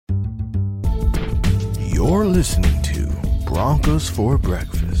You're listening to Broncos for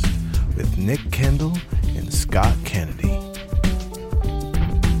Breakfast with Nick Kendall and Scott Kennedy.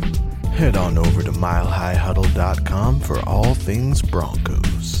 Head on over to milehighhuddle.com for all things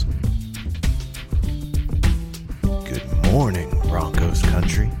Broncos. Good morning, Broncos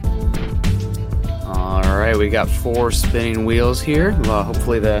country. All right, we got 4 spinning wheels here. Well,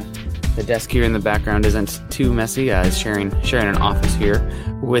 hopefully the desk here in the background isn't too messy. Sharing an office here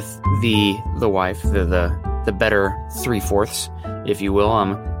with the wife, the better 3/4, if you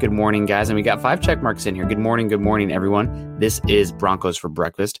will. Good morning, guys, and we got 5 check marks in here. Good morning, everyone. This is Broncos for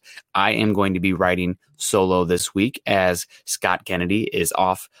Breakfast. I am going to be writing solo this week as Scott Kennedy is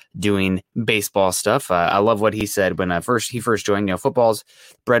off doing baseball stuff. I love what he said when he first joined. Football's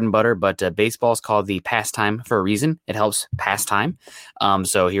bread and butter, but baseball's called the pastime for a reason. It helps pass time.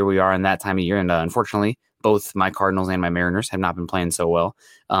 So here we are in that time of year, and unfortunately, both my Cardinals and my Mariners have not been playing so well.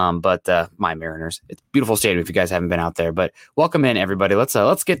 But my Mariners, it's a beautiful stadium if you guys haven't been out there. But welcome in, everybody.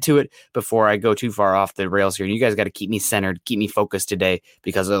 Let's get to it before I go too far off the rails here. And you guys got to keep me centered, keep me focused today,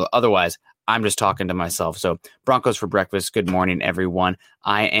 because otherwise I'm just talking to myself. So Broncos for Breakfast. Good morning, everyone.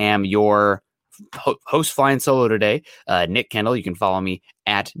 I am your host flying solo today, Nick Kendall. You can follow me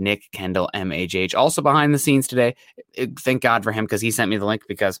at Nick Kendall MHH. Also behind the scenes today, thank God for him, because he sent me the link,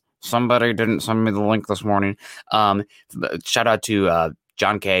 because somebody didn't send me the link this morning. Shout out to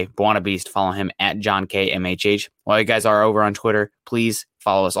John K. Buona Beast. Follow him at John K MHH. While you guys are over on Twitter, please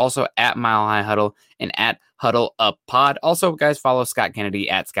follow us also at Mile High Huddle and at Huddle Up Pod. Also, guys, follow Scott Kennedy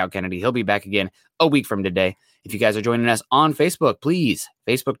at Scout Kennedy. He'll be back again a week from today. If you guys are joining us on Facebook, please,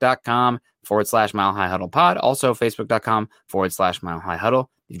 facebook.com/Mile High Huddle Pod. Also, facebook.com/Mile High Huddle.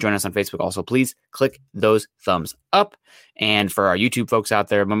 If you join us on Facebook, also, please click those thumbs up. And for our YouTube folks out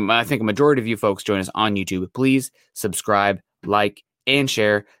there, I think a majority of you folks join us on YouTube. Please subscribe, like, and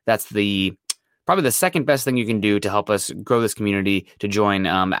share. That's probably the second best thing you can do to help us grow this community, to join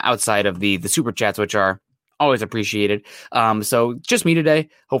outside of the super chats, which are always appreciated. So just me today.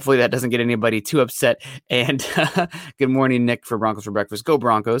 Hopefully that doesn't get anybody too upset. And good morning, Nick, for Broncos for Breakfast. Go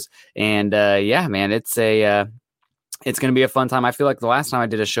Broncos. And yeah, man, it's going to be a fun time. I feel like the last time I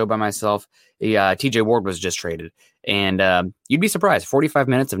did a show by myself, TJ Ward was just traded. And you'd be surprised. 45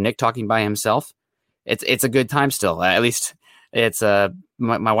 minutes of Nick talking by himself. It's a good time still. At least it's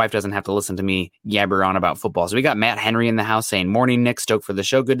my wife doesn't have to listen to me yabber on about football. So we got Matt Henry in the house saying, morning, Nick, stoked for the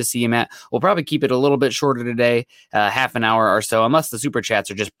show. Good to see you, Matt. We'll probably keep it a little bit shorter today, half an hour or so, unless the super chats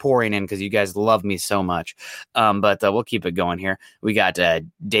are just pouring in because you guys love me so much. But we'll keep it going here. We got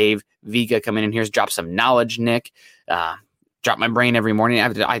Dave Vega coming in here. Drop some knowledge, Nick. Drop my brain every morning.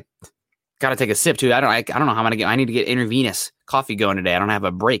 I got to take a sip too. I don't know how I'm going to I need to get intravenous coffee going today. I don't have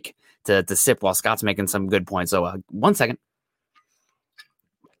a break to sip while Scott's making some good points. So 1 second.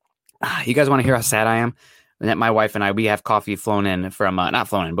 You guys want to hear how sad I am? That my wife and I, we have coffee flown in from, not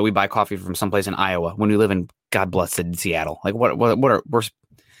flown in, but we buy coffee from someplace in Iowa when we live in God blessed Seattle. Like we're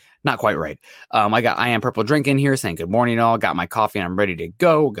not quite right. I am Purple Drink in here saying good morning all. Got my coffee and I'm ready to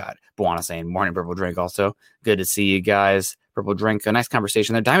go. Got Buana saying morning, Purple Drink also. Good to see you guys. Purple Drink, a nice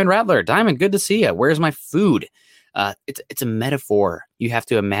conversation there. Diamond Rattler, Diamond, good to see you. Where's my food? It's a metaphor. You have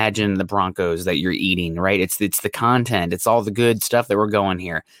to imagine the Broncos that you're eating, right? It's the content. It's all the good stuff that we're going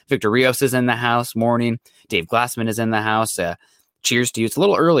here. Victor Rios is in the house. Morning. Dave Glassman is in the house. Cheers to you. It's a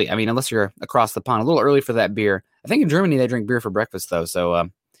little early. I mean, unless you're across the pond, a little early for that beer. I think in Germany they drink beer for breakfast though. So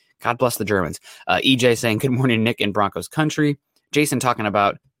God bless the Germans. EJ saying good morning, Nick, in Broncos country. Jason talking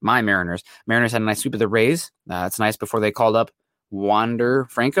about my Mariners. Mariners had a nice sweep of the Rays. It's nice before they called up Wander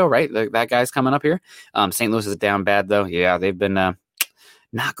Franco, right? That guy's coming up here. St. Louis is down bad, though. Yeah, they've been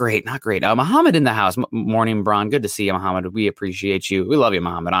not great. Muhammad in the house. Morning, Braun. Good to see you, Muhammad. We appreciate you. We love you,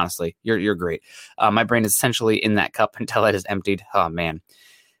 Muhammad. Honestly, you're great. My brain is essentially in that cup until it is emptied. Oh, man.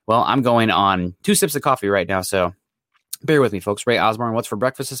 Well, I'm going on 2 sips of coffee right now, so bear with me, folks. Ray Osborne, what's for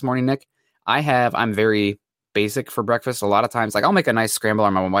breakfast this morning, Nick? I'm very basic for breakfast. A lot of times, like I'll make a nice scramble,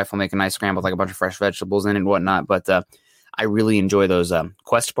 or my wife will make a nice scramble with like a bunch of fresh vegetables in it and whatnot, but I really enjoy those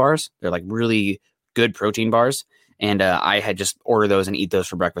Quest bars. They're like really good protein bars. And I had just order those and eat those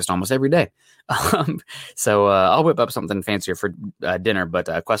for breakfast almost every day. So I'll whip up something fancier for dinner.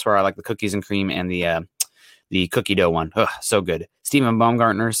 But Quest bar, I like the cookies and cream and the cookie dough one. Ugh, so good. Stephen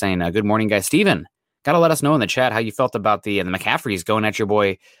Baumgartner saying, good morning, guys. Steven, got to let us know in the chat how you felt about the McCaffreys going at your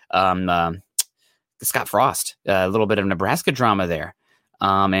boy Scott Frost. A little bit of Nebraska drama there.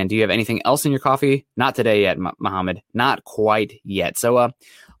 And do you have anything else in your coffee? Not today yet, Muhammad. Not quite yet. So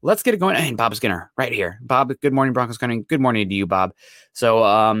let's get it going. And Bob Skinner right here. Bob, good morning, Broncos. Good morning to you, Bob.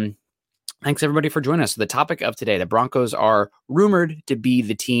 So Thanks, everybody, for joining us. So the topic of today, the Broncos are rumored to be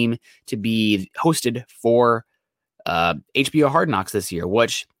the team to be hosted for HBO Hard Knocks this year,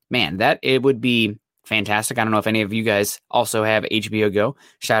 which, man, that it would be fantastic. I don't know if any of you guys also have HBO Go.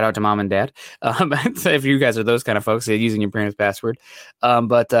 Shout out to mom and dad. If you guys are those kind of folks using your parents' password.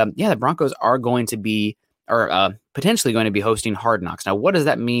 The Broncos are going to be, or potentially going to be hosting Hard Knocks. Now, what does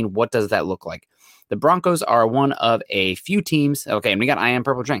that mean? What does that look like? The Broncos are one of a few teams. Okay, and we got I Am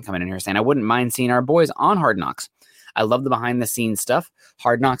Purple Drink coming in here saying, I wouldn't mind seeing our boys on Hard Knocks. I love the behind-the-scenes stuff.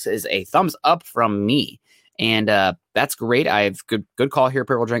 Hard Knocks is a thumbs up from me. And that's great. I have good call here,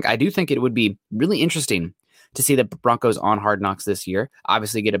 Purple Drink. I do think it would be really interesting to see the Broncos on Hard Knocks this year.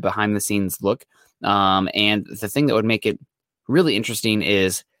 Obviously, get a behind-the-scenes look. And the thing that would make it really interesting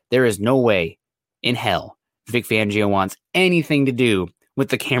is there is no way in hell Vic Fangio wants anything to do with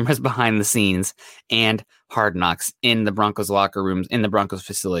the cameras behind the scenes and Hard Knocks in the Broncos locker rooms, in the Broncos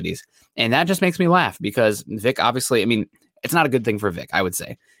facilities. And that just makes me laugh because Vic, obviously, I mean, it's not a good thing for Vic, I would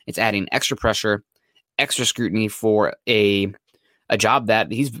say. It's adding extra pressure, extra scrutiny for a job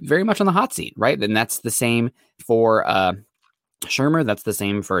that he's very much on the hot seat, right? And that's the same for Shermer. That's the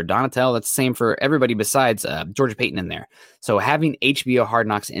same for Donatel. That's the same for everybody besides Georgia Payton in there. So having HBO Hard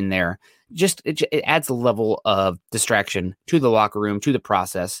Knocks in there, it adds a level of distraction to the locker room, to the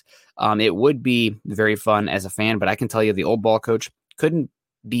process. It would be very fun as a fan, but I can tell you the old ball coach couldn't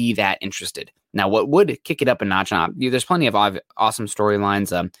be that interested. Now, what would kick it up a notch? There's plenty of awesome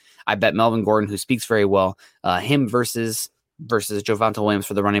storylines. I bet Melvin Gordon, who speaks very well, him versus Javonte Williams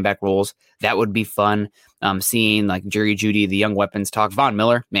for the running back roles. That would be fun. Seeing like Jerry Jeudy, the young weapons talk. Von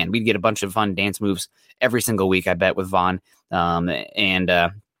Miller, man, we'd get a bunch of fun dance moves every single week, I bet, with Von.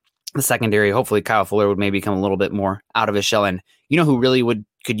 The secondary, hopefully Kyle Fuller would maybe come a little bit more out of his shell. And you know who really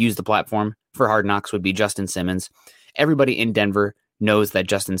could use the platform for Hard Knocks would be Justin Simmons. Everybody in Denver knows that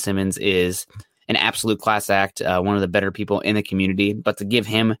Justin Simmons is an absolute class act, one of the better people in the community. But to give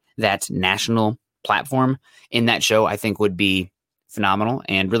him that national platform in that show, I think would be phenomenal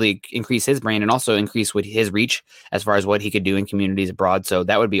and really increase his brand and also increase with his reach as far as what he could do in communities abroad. So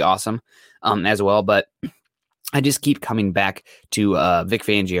that would be awesome as well. But I just keep coming back to Vic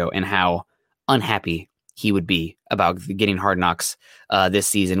Fangio and how unhappy he would be about getting Hard Knocks this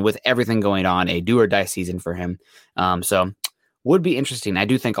season with everything going on, a do or die season for him. So would be interesting. I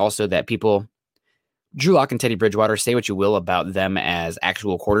do think also that people, Drew Lock and Teddy Bridgewater, say what you will about them as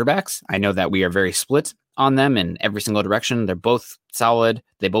actual quarterbacks. I know that we are very split on them in every single direction. They're both solid.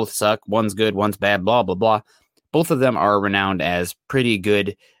 They both suck. One's good, one's bad, blah, blah, blah. Both of them are renowned as pretty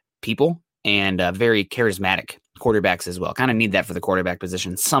good people and very charismatic quarterbacks as well. Kind of need that for the quarterback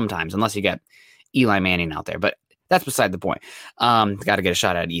position sometimes, unless you got Eli Manning out there. But that's beside the point. Got to get a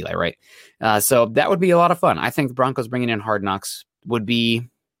shot at Eli, right? So that would be a lot of fun. I think the Broncos bringing in Hard Knocks would be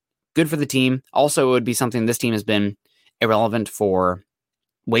good for the team. Also, it would be something this team has been irrelevant for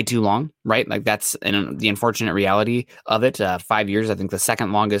way too long, right? Like that's the unfortunate reality of it. 5 years, I think the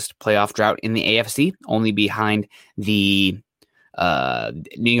second longest playoff drought in the AFC, only behind the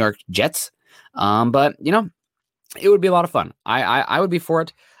New York Jets. But, you know, it would be a lot of fun. I would be for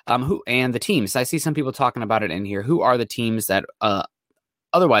it. Who and the teams? I see some people talking about it in here. Who are the teams that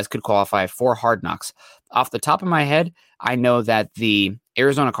otherwise could qualify for Hard Knocks? Off the top of my head, I know that the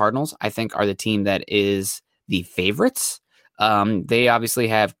Arizona Cardinals, I think, are the team that is the favorites. They obviously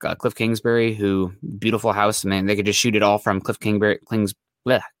have Cliff Kingsbury, who beautiful house. Man, they could just shoot it all from Cliff Kingsbury's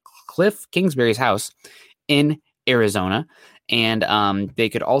house in Arizona, and they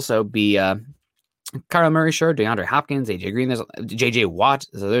could also be Kyler Murray, sure, DeAndre Hopkins, AJ Green, there's JJ Watt.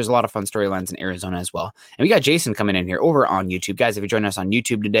 So there's a lot of fun storylines in Arizona as well. And we got Jason coming in here over on YouTube. Guys, if you're joining us on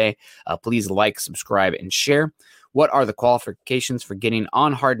YouTube today, please like, subscribe, and share. What are the qualifications for getting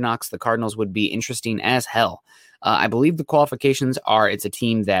on Hard Knocks? The Cardinals would be interesting as hell. I believe the qualifications are it's a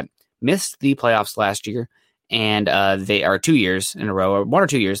team that missed the playoffs last year, and they are 2 years in a row, or 1 or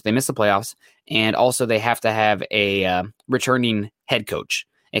 2 years, they missed the playoffs, and also they have to have a returning head coach.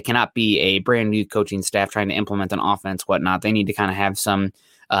 It cannot be a brand new coaching staff trying to implement an offense, whatnot. They need to kind of have some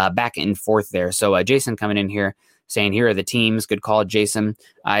back and forth there. So Jason coming in here saying, here are the teams. Good call, Jason.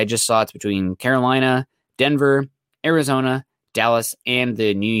 I just saw it's between Carolina, Denver, Arizona, Dallas, and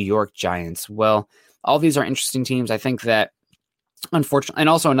the New York Giants. Well, all these are interesting teams. I think that, unfortunately, and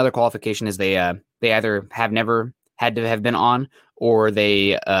also another qualification is they either have never had to have been on, or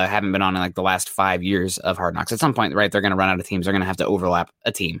they haven't been on in like the last 5 years of Hard Knocks. At some point, right, they're going to run out of teams. They're going to have to overlap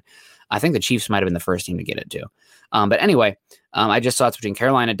a team. I think the Chiefs might have been the first team to get it too. But anyway, I just saw it's between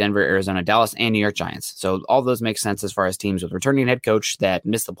Carolina, Denver, Arizona, Dallas, and New York Giants. So all those make sense as far as teams with returning head coach that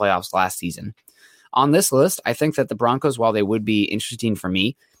missed the playoffs last season. On this list, I think that the Broncos, while they would be interesting for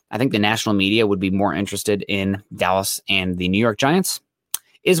me, I think the national media would be more interested in Dallas and the New York Giants.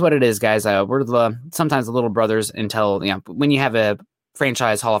 Is what it is, guys. We're sometimes the little brothers until, when you have a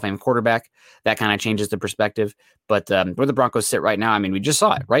franchise Hall of Fame quarterback, that kind of changes the perspective. But where the Broncos sit right now, I mean, we just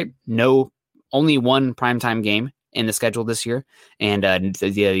saw it, right? Only one primetime game in the schedule this year. And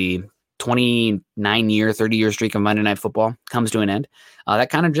the 29-year, 30-year streak of Monday Night Football comes to an end.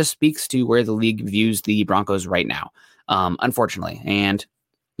 That kind of just speaks to where the league views the Broncos right now, unfortunately. And,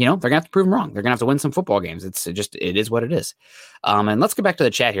 they're going to have to prove them wrong. They're going to have to win some football games. It is what it is. And let's get back to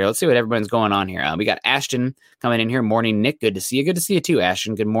the chat here. Let's see what everyone's going on here. We got Ashton coming in here. Morning, Nick. Good to see you. Good to see you too,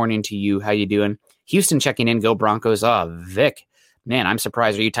 Ashton. Good morning to you. How you doing? Houston checking in. Go Broncos. Oh, Vic. Man, I'm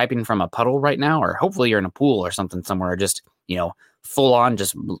surprised. Are you typing from a puddle right now? Or hopefully you're in a pool or something somewhere, just, full on,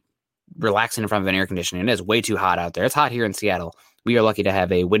 just relaxing in front of an air conditioner. It is way too hot out there. It's hot here in Seattle. We are lucky to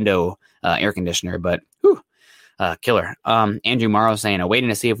have a window air conditioner, but killer. Andrew Morrow saying, waiting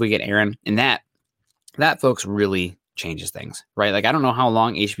to see if we get Aaron. And that folks really changes things, right? Like, I don't know how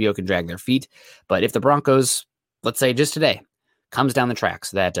long HBO can drag their feet, but if the Broncos, let's say just today, comes down the tracks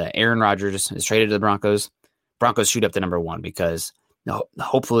that Aaron Rodgers is traded to the Broncos shoot up to number one because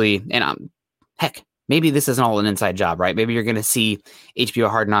hopefully, and heck, maybe this isn't all an inside job, right? Maybe you're going to see HBO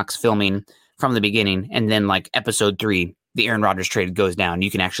Hard Knocks filming from the beginning, and then like episode 3, the Aaron Rodgers trade goes down.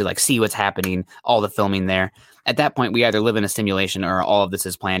 You can actually like see what's happening, all the filming there. At that point, we either live in a simulation or all of this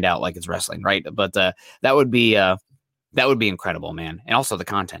is planned out like it's wrestling, right? But that would be incredible, man. And also the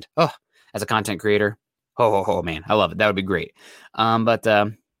content. Oh, as a content creator, man, I love it. That would be great. But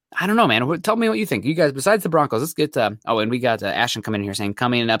I don't know, man. Tell me what you think. You guys, besides the Broncos, let's get and we got Ashton coming in here saying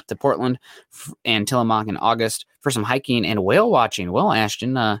coming up to Portland and Tillamook in August for some hiking and whale watching. Well,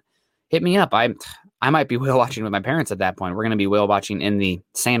 Ashton, hit me up. I might be whale watching with my parents at that point. We're going to be whale watching in the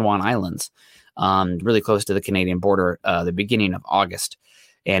San Juan Islands, really close to the Canadian border, the beginning of August,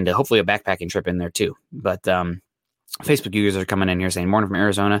 and hopefully a backpacking trip in there too. But Facebook users are coming in here saying, morning from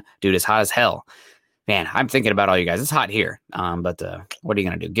Arizona. Dude, it's hot as hell. Man, I'm thinking about all you guys. It's hot here. But what are you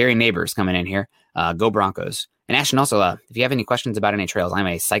going to do? Gary Neighbors coming in here. Go Broncos. And Ashton, also, if you have any questions about any trails, I'm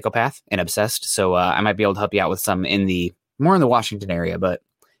a psychopath and obsessed. So I might be able to help you out with some more in the Washington area, but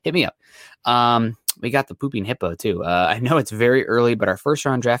hit me up. We got the pooping hippo too. I know it's very early, but our first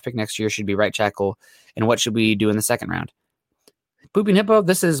round draft pick next year should be right tackle. And what should we do in the second round? Pooping hippo,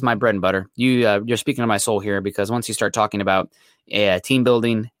 this is my bread and butter. You're speaking to my soul here, because once you start talking about team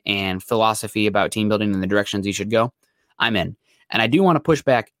building and philosophy about team building and the directions you should go, I'm in. And I do want to push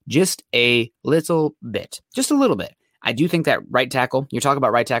back just a little bit. I do think that right tackle, you're talking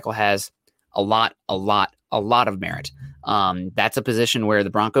about right tackle, has a lot of merit. That's a position where the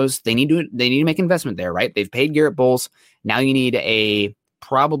Broncos, they need to make investment there, right? They've paid Garrett Bowles. Now you need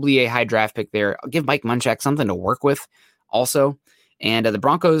probably a high draft pick there. I'll give Mike Munchak something to work with also. And the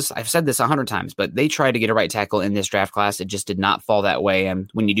Broncos, I've said this 100 times, but they tried to get a right tackle in this draft class. It just did not fall that way. And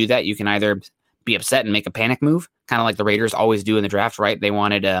when you do that, you can either be upset and make a panic move, kind of like the Raiders always do in the draft, right? They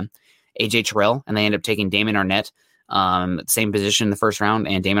wanted A.J. Terrell, and they ended up taking Damon Arnett, same position in the first round,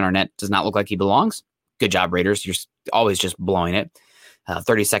 and Damon Arnett does not look like he belongs. Good job, Raiders. You're always just blowing it.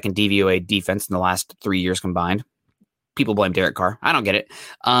 32nd DVOA defense in the last 3 years combined. People blame Derek Carr. I don't get it.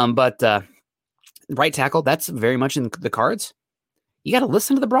 But right tackle, that's very much in the cards. You got to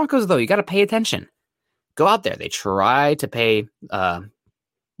listen to the Broncos, though. You got to pay attention. Go out there. They try to pay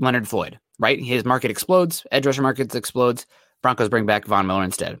Leonard Floyd, right? His market explodes. Edge rusher market explodes. Broncos bring back Von Miller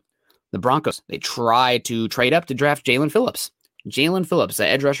instead. The Broncos, they try to trade up to draft Jalen Phillips. The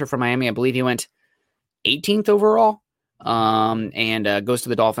edge rusher from Miami, I believe he went 18th overall and goes to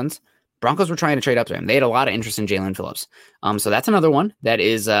the Dolphins. Broncos were trying to trade up to him. They had a lot of interest in Jalen Phillips. So that's another one that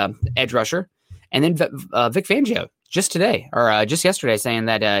is edge rusher. And then Vic Fangio, just yesterday, saying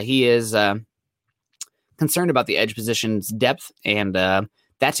that he is concerned about the edge position's depth. And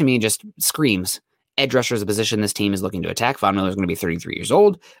that to me just screams edge rusher is a position this team is looking to attack. Von Miller is going to be 33 years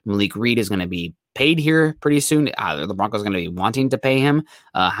old. Malik Reed is going to be paid here pretty soon. The Broncos are going to be wanting to pay him.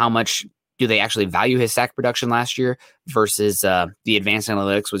 How much do they actually value his sack production last year versus the advanced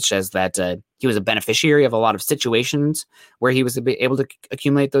analytics, which says that he was a beneficiary of a lot of situations where he was able to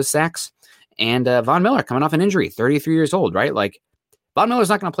accumulate those sacks? And Von Miller coming off an injury, 33 years old, right? Like, Von Miller's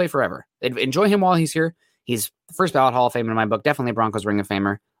not going to play forever. Enjoy him while he's here. He's first ballot Hall of Fame in my book. Definitely a Broncos Ring of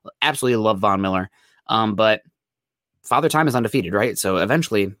Famer. Absolutely love Von Miller. But Father Time is undefeated, right? So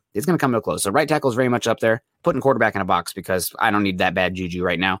eventually it's going to come to a close. So right tackle is very much up there. Putting quarterback in a box because I don't need that bad juju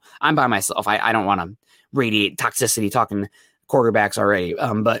right now. I'm by myself. I don't want to radiate toxicity talking quarterbacks already.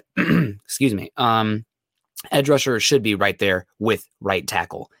 But excuse me. Edge rusher should be right there with right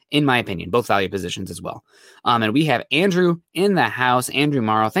tackle, in my opinion, both value positions as well. And we have Andrew in the house, Andrew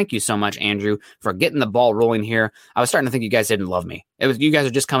Morrow. Thank you so much, Andrew, for getting the ball rolling here. I was starting to think you guys didn't love me. You guys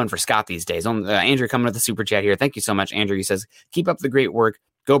are just coming for Scott these days. Andrew coming with the super chat here. Thank you so much, Andrew. He says, keep up the great work.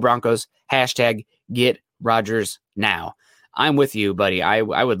 Go Broncos. Hashtag get Rodgers now. I'm with you, buddy. I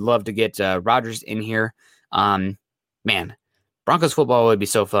would love to get Rodgers in here. Man, Broncos football would be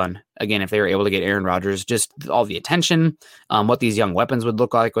so fun, again, if they were able to get Aaron Rodgers, just all the attention, what these young weapons would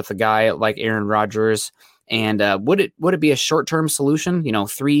look like with a guy like Aaron Rodgers. And would it be a short-term solution,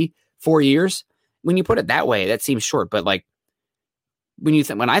 3-4 years? When you put it that way, that seems short. But like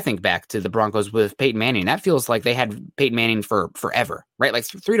when I think back to the Broncos with Peyton Manning, that feels like they had Peyton Manning for forever, right? Like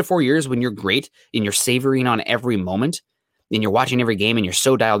 3 to 4 years when you're great and you're savoring on every moment and you're watching every game and you're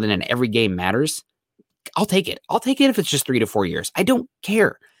so dialed in and every game matters. I'll take it. I'll take it if it's just 3 to 4 years. I don't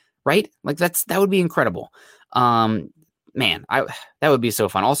care, right? Like that would be incredible. Man, that would be so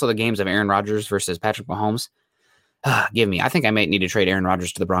fun. Also, the games of Aaron Rodgers versus Patrick Mahomes. Give me. I think I might need to trade Aaron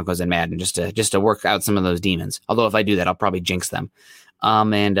Rodgers to the Broncos in Madden just to work out some of those demons. Although if I do that, I'll probably jinx them.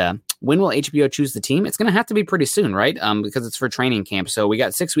 And when will HBO choose the team? It's going to have to be pretty soon, right? Because it's for training camp. So we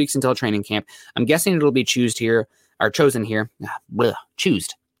got 6 weeks until training camp. I'm guessing it'll be chosen here.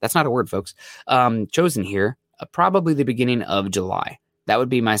 Choosed. That's not a word, folks. Chosen here, probably the beginning of July. That would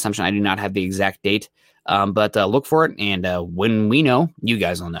be my assumption. I do not have the exact date, but look for it. And when we know, you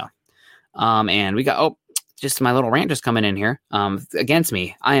guys will know. And we got, just my little rant just coming in here against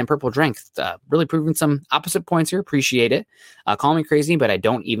me. I am Purple Drink. Really proving some opposite points here. Appreciate it. Call me crazy, but I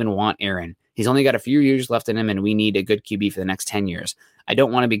don't even want Aaron. He's only got a few years left in him, and we need a good QB for the next 10 years. I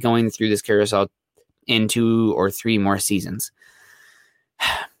don't want to be going through this carousel in 2 or 3 more seasons.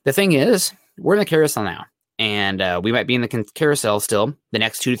 The thing is, we're in the carousel now, and we might be in the carousel still the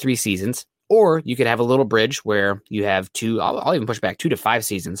next 2 to 3 seasons, or you could have a little bridge where you have 2, I'll even push back 2 to 5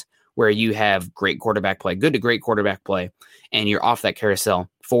 seasons where you have great quarterback play, good to great quarterback play, and you're off that carousel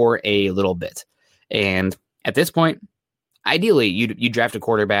for a little bit. And at this point, ideally, you draft a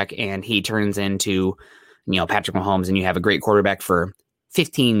quarterback and he turns into, Patrick Mahomes, and you have a great quarterback for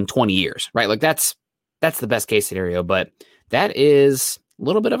 15, 20 years, right? Like that's the best case scenario, but that is a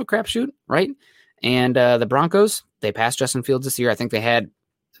little bit of a crapshoot, right? And the Broncos, they passed Justin Fields this year. I think they had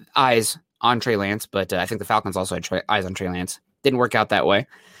eyes on Trey Lance, but I think the Falcons also had eyes on Trey Lance. Didn't work out that way.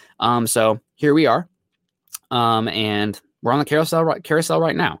 So here we are, and we're on the carousel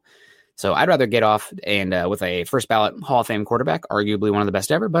right now. So I'd rather get off and with a first ballot Hall of Fame quarterback, arguably one of the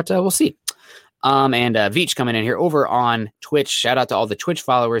best ever, but we'll see. And Veach coming in here over on Twitch. Shout out to all the Twitch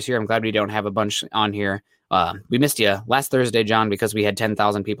followers here. I'm glad we don't have a bunch on here. We missed you last Thursday, John, because we had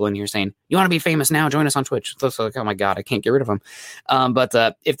 10,000 people in here saying, you want to be famous now? Join us on Twitch. So like, oh my God, I can't get rid of them.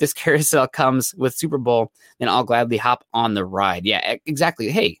 But if this carousel comes with Super Bowl, then I'll gladly hop on the ride. Yeah, exactly.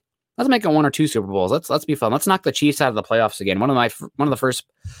 Hey, let's make it 1 or 2 Super Bowls. Let's be fun. Let's knock the Chiefs out of the playoffs again. One of the first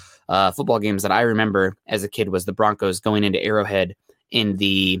football games that I remember as a kid was the Broncos going into Arrowhead in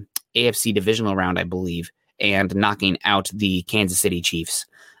the AFC divisional round, I believe, and knocking out the Kansas City Chiefs.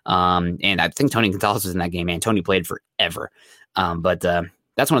 And I think Tony Gonzalez was in that game, man. Tony played forever. But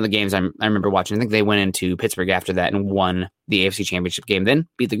that's one of the games I remember watching. I think they went into Pittsburgh after that and won the AFC Championship game, then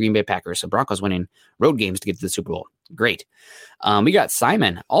beat the Green Bay Packers. So Broncos winning road games to get to the Super Bowl. Great. We got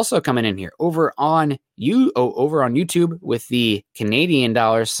Simon also coming in here over on YouTube with the Canadian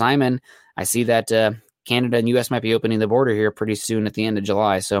dollars. Simon, I see that Canada and U.S. might be opening the border here pretty soon at the end of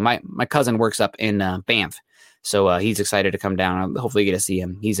July. So my cousin works up in Banff. So he's excited to come down. I'll hopefully get to see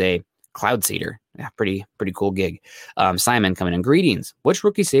him. He's a cloud seeder. Yeah, pretty cool gig. Simon coming in. Greetings. Which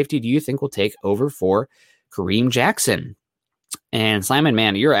rookie safety do you think will take over for Kareem Jackson? And Simon,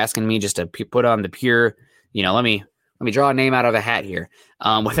 man, you're asking me just to put on the pure, let me draw a name out of a hat here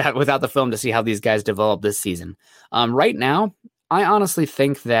without the film to see how these guys develop this season. Right now, I honestly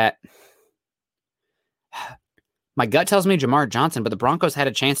think that my gut tells me Jamar Johnson, but the Broncos had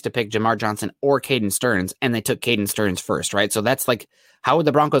a chance to pick Jamar Johnson or Caden Stearns, and they took Caden Stearns first, right? So that's like, how would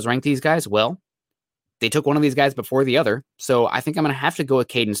the Broncos rank these guys? Well, they took one of these guys before the other, so I think I'm going to have to go with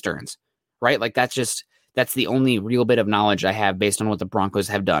Caden Stearns, right? Like that's the only real bit of knowledge I have based on what the Broncos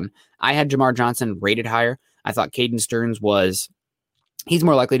have done. I had Jamar Johnson rated higher. I thought Caden Stearns he's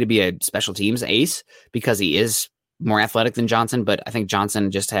more likely to be a special teams ace because he is more athletic than Johnson, but I think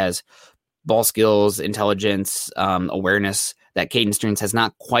Johnson just has ball skills, intelligence, awareness that Caden Stearns has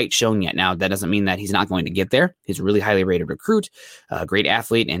not quite shown yet. Now, that doesn't mean that he's not going to get there. He's a really highly rated recruit, a great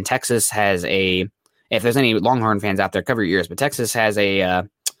athlete, and Texas has if there's any Longhorn fans out there, cover your ears, but Texas has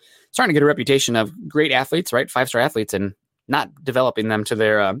starting to get a reputation of great athletes, right? 5-star athletes, and not developing them to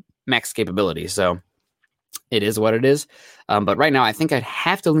their max capabilities. So It is what it is. But right now, I think I'd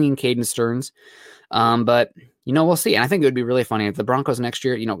have to lean Caden Stearns. But, we'll see. And I think it would be really funny if the Broncos next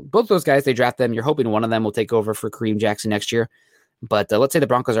year, both those guys, they draft them. You're hoping one of them will take over for Kareem Jackson next year. But let's say the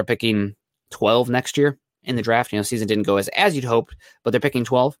Broncos are picking 12 next year in the draft. Season didn't go as you'd hoped, but they're picking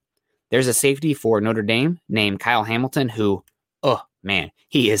 12. There's a safety for Notre Dame named Kyle Hamilton who, oh, man,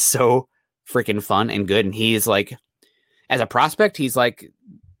 he is so freaking fun and good. And he's like, as a prospect, he's like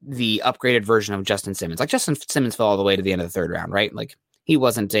the upgraded version of Justin Simmons. Like Justin Simmons fell all the way to the end of the third round, right? Like he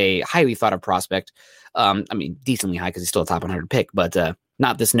wasn't a highly thought of prospect. Decently high because he's still a top 100 pick, but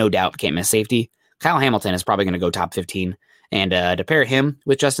not this no doubt can't miss safety. Kyle Hamilton is probably going to go top 15. And to pair him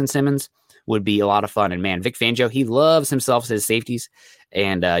with Justin Simmons would be a lot of fun. And man, Vic Fangio, he loves himself his safeties.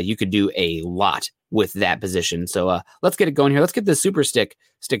 And you could do a lot with that position. So let's get it going here. Let's get the super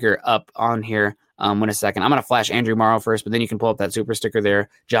sticker up on here. In a second. I'm going to flash Andrew Morrow first, but then you can pull up that super sticker there,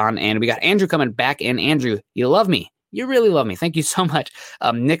 John. And we got Andrew coming back in. Andrew, you love me. You really love me. Thank you so much.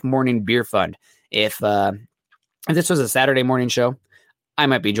 Nick Morning Beer Fund. If this was a Saturday morning show, I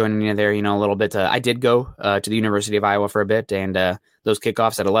might be joining you there, a little bit. I did go to the University of Iowa for a bit, and those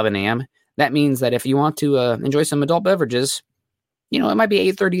kickoffs at 11 a.m. That means that if you want to enjoy some adult beverages, it might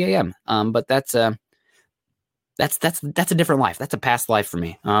be 8:30 a.m. But that's a different life. That's a past life for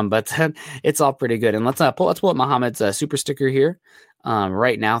me. But it's all pretty good. And let's pull up Muhammad's super sticker here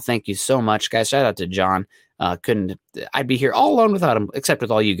right now. Thank you so much, guys. Shout out to John. I'd be here all alone without him, except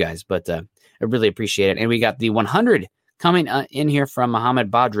with all you guys. But I really appreciate it. And we got the 100 coming in here from Muhammad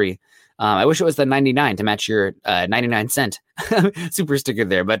Badri. I wish it was the 99 to match your 99 cent super sticker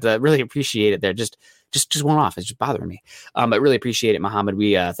there, but really appreciate it there. Just one off. It's just bothering me. But really appreciate it, Muhammad.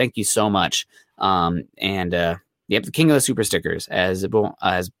 We thank you so much. Yep, the king of the super stickers, as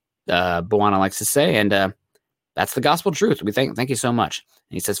Bowana likes to say, and that's the gospel truth. We thank you so much.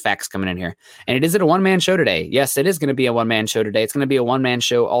 And he says facts coming in here. And is it a one-man show today? Yes, it is going to be a one-man show today. It's going to be a one-man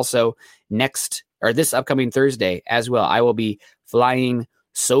show also this upcoming Thursday as well. I will be flying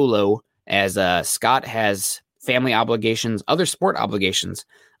solo as Scott has family obligations, other sport obligations.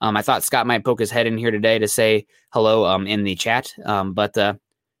 I thought Scott might poke his head in here today to say hello in the chat, but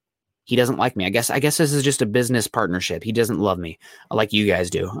he doesn't like me. I guess this is just a business partnership. He doesn't love me like you guys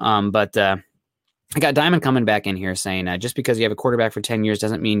do. But I got Diamond coming back in here saying, just because you have a quarterback for 10 years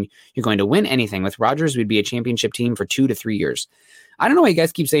doesn't mean you're going to win anything. With Rodgers, we'd be a championship team for 2 to 3 years. I don't know why you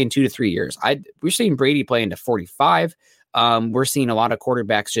guys keep saying 2 to 3 years. We're seeing Brady play into 45. We're seeing a lot of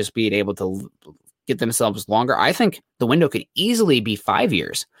quarterbacks just being able to get themselves longer. I think the window could easily be 5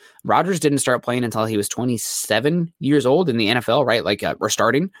 years. Rodgers didn't start playing until he was 27 years old in the NFL, right? We're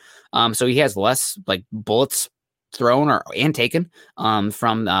starting. So he has less bullets thrown and taken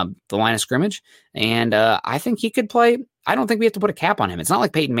from the line of scrimmage. And I think he could play. I don't think we have to put a cap on him. It's not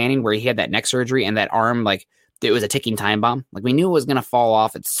like Peyton Manning where he had that neck surgery and that arm, it was a ticking time bomb. We knew it was going to fall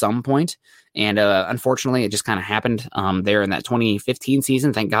off at some point. And unfortunately, it just kind of happened there in that 2015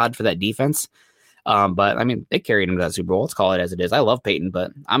 season. Thank God for that defense. But they carried him to that Super Bowl. Let's call it as it is. I love Peyton,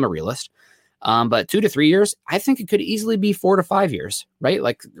 but I'm a realist. But 2 to 3 years, I think it could easily be 4 to 5 years, right?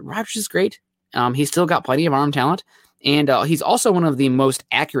 Rodgers is great. He's still got plenty of arm talent. And he's also one of the most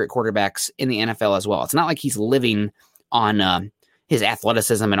accurate quarterbacks in the NFL as well. It's not like he's living on his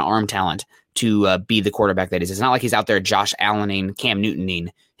athleticism and arm talent to be the quarterback that is. It's not like he's out there Josh Allening, Cam Newtoning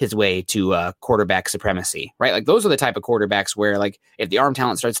his way to quarterback supremacy, right? Those are the type of quarterbacks where if the arm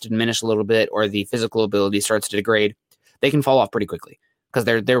talent starts to diminish a little bit or the physical ability starts to degrade, they can fall off pretty quickly because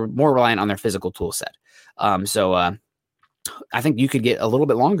they're more reliant on their physical tool set. So I think you could get a little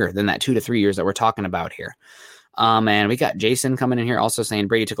bit longer than that 2 to 3 years that we're talking about here. And we got Jason coming in here also saying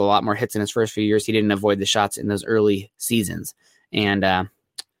Brady took a lot more hits in his first few years. He didn't avoid the shots in those early seasons. And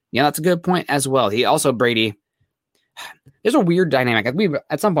that's a good point as well. He also, Brady, there's a weird dynamic.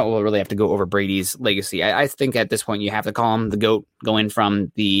 At some point, we'll really have to go over Brady's legacy. I think at this point, you have to call him the GOAT, going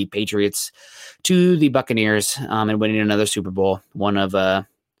from the Patriots to the Buccaneers and winning another Super Bowl. One of,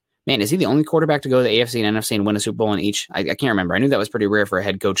 is he the only quarterback to go to the AFC and NFC and win a Super Bowl in each? I can't remember. I knew that was pretty rare for a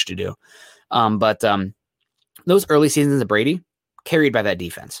head coach to do. But those early seasons of Brady, carried by that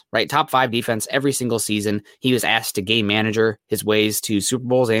defense, right? Top 5 defense every single season. He was asked to game manager his ways to Super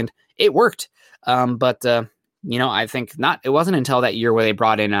Bowls, and it worked. But I think not. It wasn't until that year where they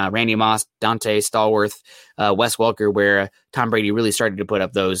brought in Randy Moss, Dante Stallworth, Wes Welker, where Tom Brady really started to put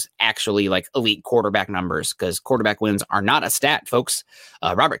up those actually elite quarterback numbers, because quarterback wins are not a stat, folks.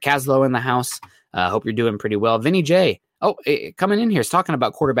 Robert Caslow in the house. Hope you're doing pretty well. Vinny J. Coming in here is talking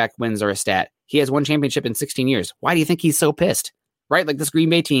about quarterback wins are a stat. He has 1 championship in 16 years. Why do you think he's so pissed? Right? This Green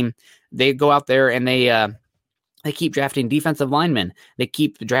Bay team, they go out there and they They keep drafting defensive linemen. They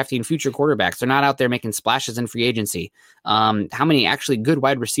keep drafting future quarterbacks. They're not out there making splashes in free agency. How many actually good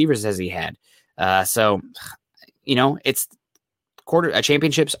wide receivers has he had? So, it's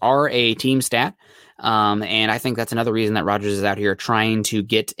championships are a team stat. And I think that's another reason that Rodgers is out here trying to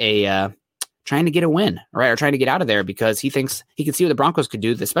get a win, right? Or trying to get out of there because he thinks he can see what the Broncos could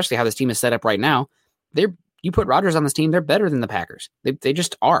do, especially how this team is set up right now. You put Rodgers on this team, they're better than the Packers. They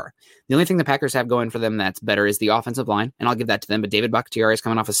just are. The only thing the Packers have going for them that's better is the offensive line, and I'll give that to them. But David Bakhtiari is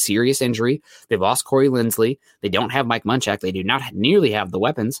coming off a serious injury. They've lost Corey Linsley. They don't have Mike Munchak. They do not nearly have the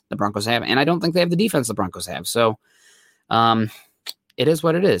weapons the Broncos have, and I don't think they have the defense the Broncos have. So it is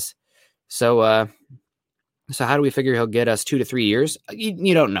what it is. So how do we figure he'll get us 2 to 3 years?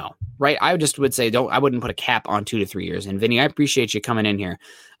 You don't know, right? I just would say I wouldn't put a cap on 2 to 3 years. And Vinny, I appreciate you coming in here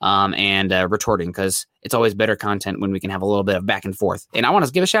and retorting because it's always better content when we can have a little bit of back and forth. And I want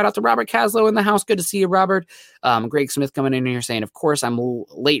to give a shout out to Robert Caslow in the house. Good to see you, Robert. Greg Smith coming in here saying, of course, I'm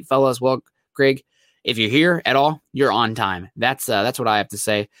late, fellas. Well, Greg, if you're here at all, you're on time. That's what I have to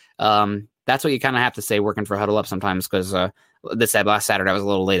say. That's what you kind of have to say working for Huddle Up sometimes because last Saturday I was a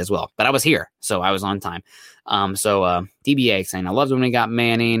little late as well, but I was here, so I was on time. DBA saying, I loved when we got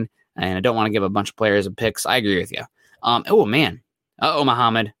Manning, and I don't want to give a bunch of players a picks. I agree with you. Oh, man.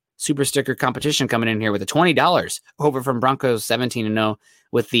 Muhammad. Super sticker competition coming in here with the $20 over from Broncos 17-0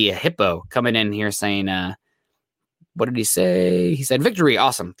 with the Hippo coming in here saying, what did he say? He said, victory.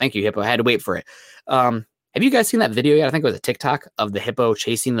 Awesome. Thank you, Hippo. I had to wait for it. Have you guys seen that video yet? I think it was a TikTok of the hippo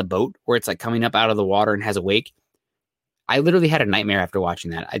chasing the boat where it's like coming up out of the water and has a wake. I literally had a nightmare after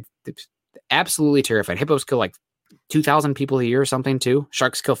watching that. It's absolutely terrified. Hippos kill like 2,000 people a year or something too.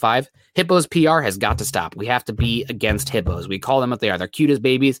 Sharks kill 5. Hippos PR has got to stop. We have to be against hippos. We call them what they are. They're cute as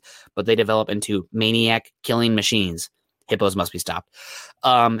babies, but they develop into maniac killing machines. Hippos must be stopped.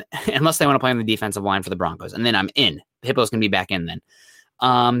 Unless they want to play on the defensive line for the Broncos. And then I'm in. Hippos can be back in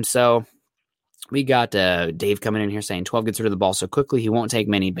then. So we got Dave coming in here saying 12 gets rid of the ball so quickly he won't take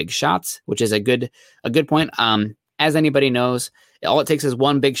many big shots, which is a good point. As anybody knows, all it takes is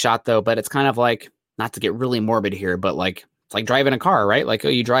one big shot, though. But it's kind of like, not to get really morbid here, but like it's like driving a car, right? Like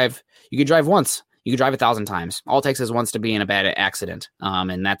you could drive once, you could drive 1,000 times. All it takes is once to be in a bad accident,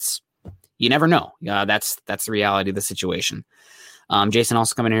 and you never know. That's the reality of the situation. Jason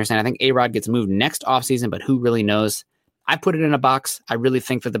also coming in here saying, I think A-Rod gets moved next offseason, but who really knows? I put it in a box. I really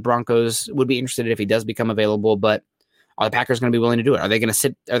think that the Broncos would be interested if he does become available, but are the Packers going to be willing to do it? Are they going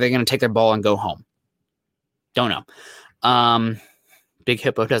to take their ball and go home? Don't know. Big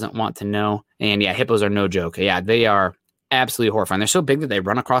Hippo doesn't want to know. And yeah, hippos are no joke. Yeah, they are absolutely horrifying. They're so big that they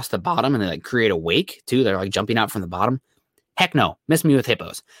run across the bottom and they like create a wake too. They're like jumping out from the bottom. Heck no. Miss me with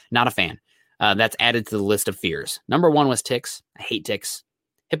hippos. Not a fan. That's added to the list of fears. Number 1 was ticks. I hate ticks.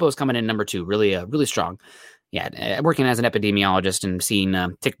 Hippos coming in number 2. Really strong. Yeah, working as an epidemiologist and seeing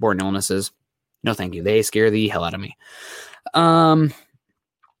tick-borne illnesses. No, thank you. They scare the hell out of me. And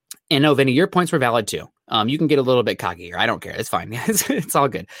no, Vinny, your points were valid too. You can get a little bit cocky here. I don't care. It's fine. It's all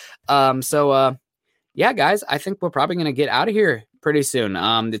good. Yeah, guys, I think we're probably going to get out of here pretty soon.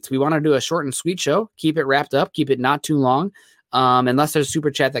 We want to do a short and sweet show. Keep it wrapped up. Keep it not too long. Unless there's a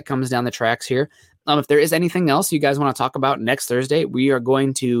super chat that comes down the tracks here. If there is anything else you guys want to talk about next Thursday, we are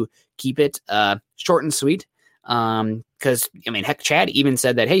going to keep it short and sweet. Because heck, Chad even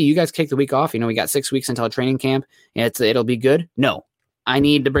said that, hey, you guys take the week off. We got 6 weeks until training camp. It'll be good. No. I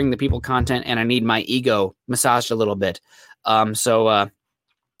need to bring the people content and I need my ego massaged a little bit.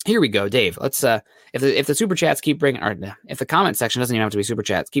 Here we go, Dave. Let's if the super chats keep bringing, or if the comment section doesn't even have to be super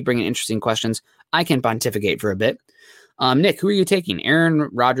chats, keep bringing interesting questions, I can pontificate for a bit. Nick, who are you taking? Aaron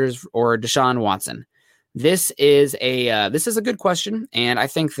Rodgers or Deshaun Watson? This is a good question, and I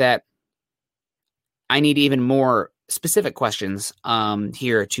think that I need even more specific questions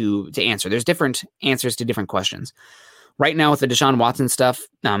here to answer. There's different answers to different questions. Right now with the Deshaun Watson stuff,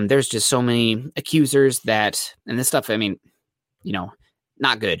 there's just so many accusers and this stuff,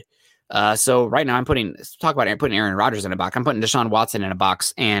 not good. So right now I'm putting Aaron Rodgers in a box. I'm putting Deshaun Watson in a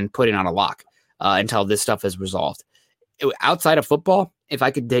box and putting on a lock until this stuff is resolved. Outside of football, if I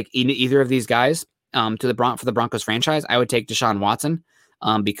could take either of these guys for the Broncos franchise, I would take Deshaun Watson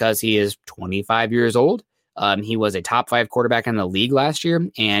because he is 25 years old. He was a top 5 quarterback in the league last year.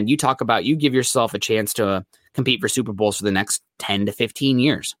 And you give yourself a chance to compete for Super Bowls for the next 10 to 15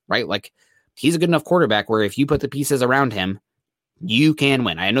 years, right? Like he's a good enough quarterback where if you put the pieces around him, you can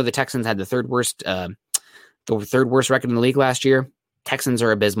win. I know the Texans had the third worst record in the league last year. Texans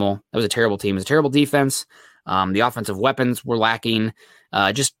are abysmal. That was a terrible team. It was a terrible defense. The offensive weapons were lacking.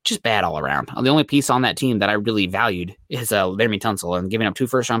 Just bad all around. The only piece on that team that I really valued is Laremy Tunsil, and giving up 2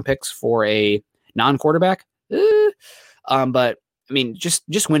 first-round picks for a non-quarterback. But I mean,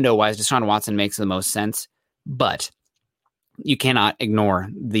 just window wise, Deshaun Watson makes the most sense, but you cannot ignore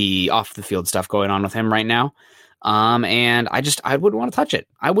the off the field stuff going on with him right now. And I wouldn't want to touch it.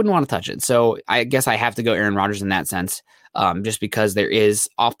 I wouldn't want to touch it. So I guess I have to go Aaron Rodgers in that sense, just because there is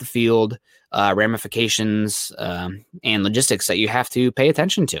off the field ramifications and logistics that you have to pay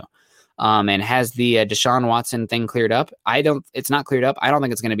attention to. And has the Deshaun Watson thing cleared up? It's not cleared up. I don't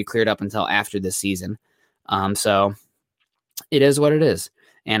think it's going to be cleared up until after this season. So it is what it is.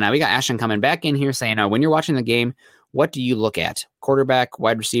 And we got Ashton coming back in here saying, when you're watching the game, what do you look at? Quarterback,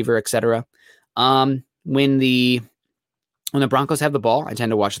 wide receiver, etc. When the Broncos have the ball, I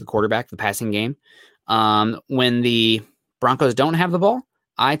tend to watch the quarterback, the passing game. When the Broncos don't have the ball,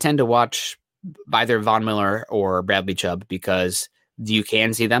 I tend to watch either Von Miller or Bradley Chubb, because you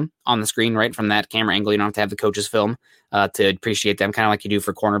can see them on the screen right from that camera angle. You don't have to have the coach's film to appreciate them, kind of like you do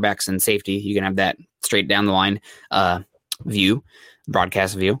for cornerbacks and safety. You can have that straight down the line view,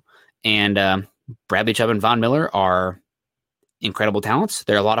 broadcast view. And Bradley Chubb and Von Miller are incredible talents.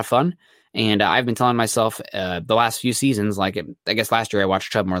 They're a lot of fun. And I've been telling myself the last few seasons, I guess last year I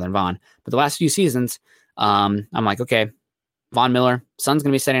watched Chubb more than Von, but the last few seasons, I'm like, okay, Von Miller, sun's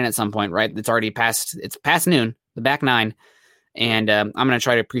going to be setting at some point, right? It's past noon, the back nine. And I'm going to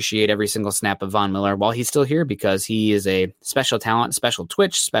try to appreciate every single snap of Von Miller while he's still here, because he is a special talent, special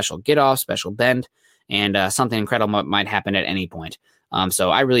twitch, special get off, special bend, and something incredible might happen at any point. So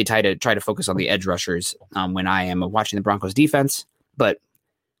I really try to focus on the edge rushers when I am watching the Broncos defense, but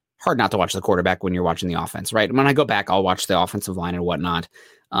hard not to watch the quarterback when you're watching the offense, right? When I go back, I'll watch the offensive line and whatnot.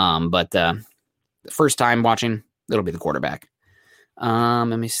 But the first time watching, it'll be the quarterback. Let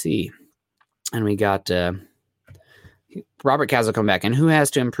me see. And we got Robert Castle come back. And who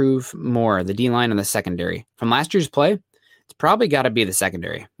has to improve more, the D-line or the secondary? From last year's play, it's probably got to be the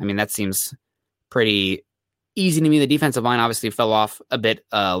secondary. I mean, that seems pretty easy to me. The defensive line obviously fell off a bit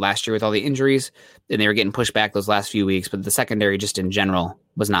last year with all the injuries, and they were getting pushed back those last few weeks, but the secondary just in general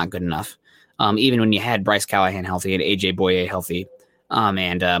was not good enough. Even when you had Bryce Callahan healthy and AJ Boye healthy,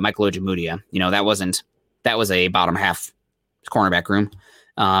 and Michael Ojemudia, that was a bottom half cornerback room.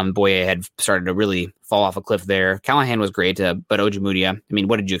 Boye had started to really fall off a cliff there. Callahan was great, but Ojemudia, I mean,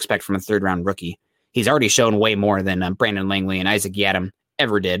 what did you expect from a third round rookie? He's already shown way more than Brandon Langley and Isaac Yiadom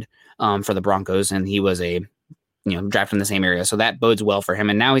ever did for the Broncos, and he was drafted in the same area. So that bodes well for him.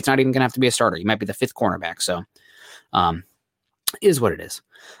 And now he's not even going to have to be a starter. He might be the fifth cornerback. So is what it is.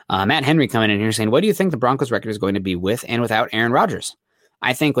 Matt Henry coming in here saying, what do you think the Broncos record is going to be with and without Aaron Rodgers?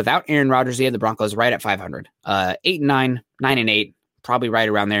 I think without Aaron Rodgers, he had the Broncos right at 500, 8-9, 9-8, probably right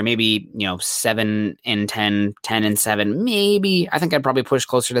around there. Maybe, 7-10, 10-7, maybe. I think I'd probably push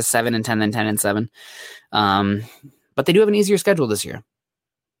closer to 7-10 than 10-7. But they do have an easier schedule this year.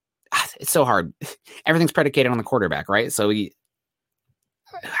 It's so hard. Everything's predicated on the quarterback, right? So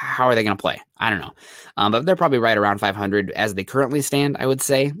how are they going to play? I don't know. But they're probably right around 500 as they currently stand, I would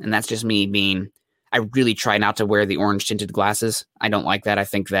say. And that's just me I really try not to wear the orange tinted glasses. I don't like that. I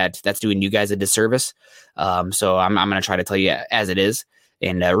think that's doing you guys a disservice. So I'm going to try to tell you as it is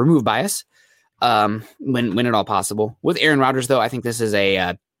and remove bias when at all possible. With Aaron Rodgers, though, I think this is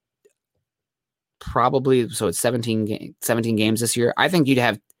a probably, so it's 17 games this year. I think you'd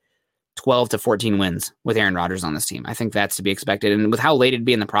have 12 to 14 wins with Aaron Rodgers on this team. I think that's to be expected. And with how late it'd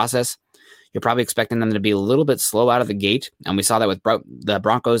be in the process, you're probably expecting them to be a little bit slow out of the gate. And we saw that with the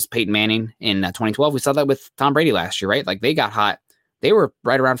Broncos, Peyton Manning in 2012. We saw that with Tom Brady last year, right? Like they got hot. They were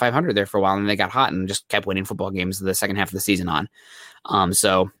right around 500 there for a while, and they got hot and just kept winning football games the second half of the season on.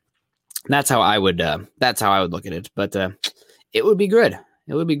 So that's how I would look at it. But it would be good.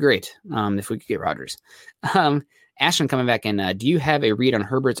 It would be great if we could get Rodgers. Ashton coming back in. Do you have a read on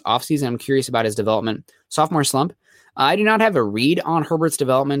Herbert's offseason? I'm curious about his development. Sophomore slump. I do not have a read on Herbert's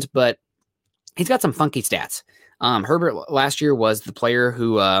development, but he's got some funky stats. Herbert last year was the player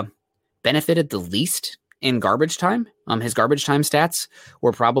who benefited the least in garbage time. His garbage time stats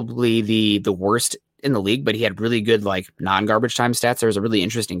were probably the worst in the league, but he had really good non-garbage time stats. There was a really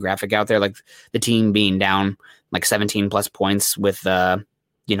interesting graphic out there, like the team being down 17 plus points with I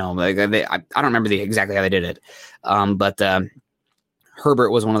don't remember exactly how they did it. But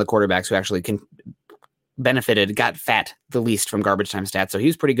Herbert was one of the quarterbacks who actually got fat the least from garbage time stats. So he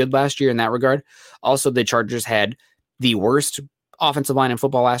was pretty good last year in that regard. Also, the Chargers had the worst offensive line in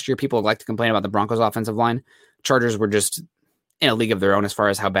football last year. People like to complain about the Broncos offensive line. Chargers were just in a league of their own as far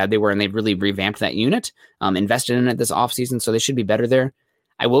as how bad they were, and they've really revamped that unit, invested in it this offseason, so they should be better there.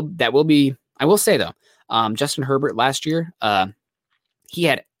 I will say though, Justin Herbert last year, he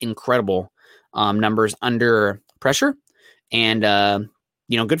had incredible numbers under pressure, and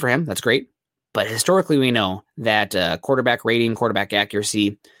good for him. That's great. But historically, we know that quarterback rating, quarterback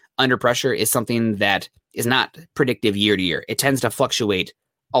accuracy under pressure is something that is not predictive year to year. It tends to fluctuate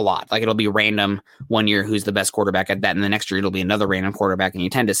a lot. Like it'll be random one year who's the best quarterback at that, and the next year it'll be another random quarterback, and you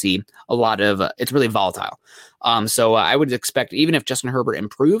tend to see a lot of it's really volatile. So I would expect even if Justin Herbert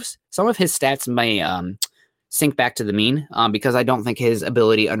improves, some of his stats may sink back to the mean because I don't think his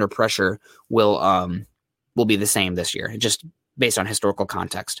ability under pressure will be the same this year, just based on historical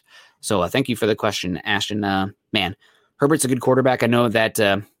context. So thank you for the question, Ashton. Man, Herbert's a good quarterback. I know that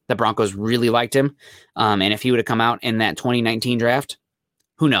the Broncos really liked him, and if he would have come out in that 2019 draft,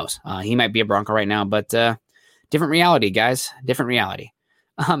 who knows? He might be a Bronco right now, but different reality, guys. Different reality.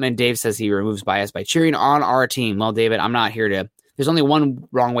 And Dave says he removes bias by cheering on our team. Well, David, I'm not here to. There's only one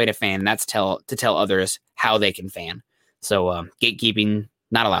wrong way to fan, and that's to tell others how they can fan. So gatekeeping,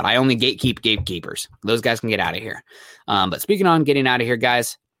 not allowed. I only gatekeep gatekeepers. Those guys can get out of here. But speaking on getting out of here,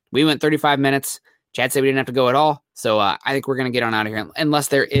 guys, we went 35 minutes. Chad said we didn't have to go at all. So I think we're going to get on out of here unless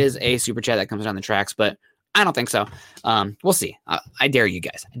there is a super chat that comes down the tracks. But I don't think so. We'll see. I dare you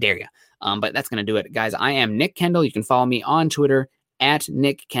guys. I dare you. But that's going to do it, guys. I am Nick Kendall. You can follow me on Twitter at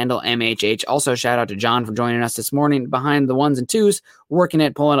Nick Kendall MHH. Also, shout out to John for joining us this morning behind the ones and twos, working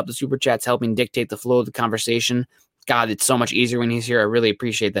it, pulling up the super chats, helping dictate the flow of the conversation. God, it's so much easier when he's here. I really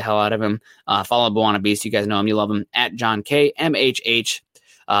appreciate the hell out of him. Follow Buona Beast. You guys know him. You love him. At John K. MHH.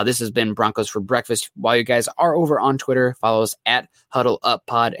 This has been Broncos for Breakfast. While you guys are over on Twitter, follow us at Huddle Up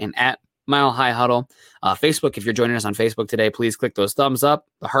Pod and at Mile High Huddle. Facebook, if you're joining us on Facebook today, please click those thumbs up,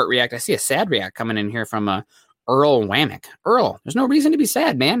 the heart react. I see a sad react coming in here from Earl Wamick. Earl, there's no reason to be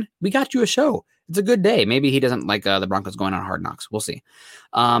sad, man. We got you a show. It's a good day. Maybe he doesn't like the Broncos going on Hard Knocks. We'll see.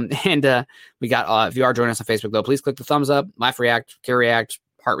 And we got, if you are joining us on Facebook, though, please click the thumbs up, laugh react, care react,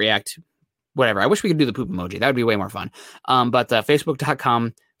 heart react, whatever. I wish we could do the poop emoji. That would be way more fun. But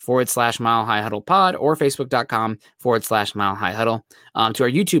Facebook.com/Mile High Huddle Pod or Facebook.com/Mile High Huddle. To our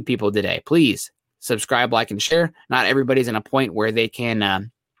YouTube people today, please subscribe, like, and share. Not everybody's in a point where they can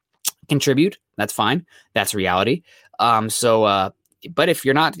contribute. That's fine. That's reality. But if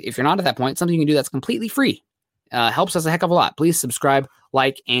you're not at that point, something you can do that's completely free helps us a heck of a lot. Please subscribe,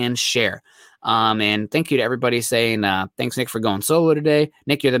 like, and share. And thank you to everybody saying, thanks, Nick, for going solo today.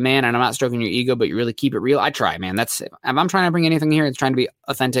 Nick, you're the man, and I'm not stroking your ego, but you really keep it real. I try, man. If I'm trying to bring anything here, it's trying to be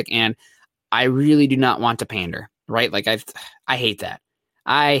authentic, and I really do not want to pander, right? Like, I hate that.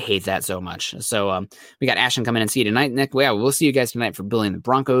 I hate that so much. So we got Ashton coming and see you tonight, Nick. Well, yeah, we'll see you guys tonight for Building the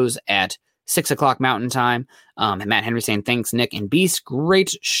Broncos at 6:00 Mountain Time. And Matt Henry saying, thanks, Nick and Beast.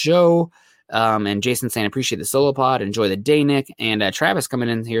 Great show. And Jason saying, appreciate the solo pod. Enjoy the day, Nick. And Travis coming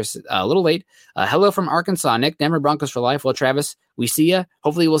in here a little late. Hello from Arkansas, Nick. Denver Broncos for life. Well, Travis, we see you.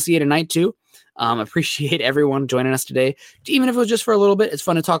 Hopefully we'll see you tonight too. Appreciate everyone joining us today. Even if it was just for a little bit, it's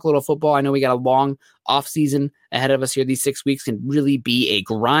fun to talk a little football. I know we got a long off season ahead of us here. These 6 weeks can really be a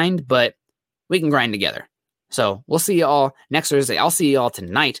grind, but we can grind together. So we'll see you all next Thursday. I'll see you all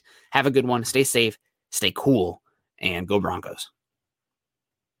tonight. Have a good one. Stay safe, stay cool, and go Broncos.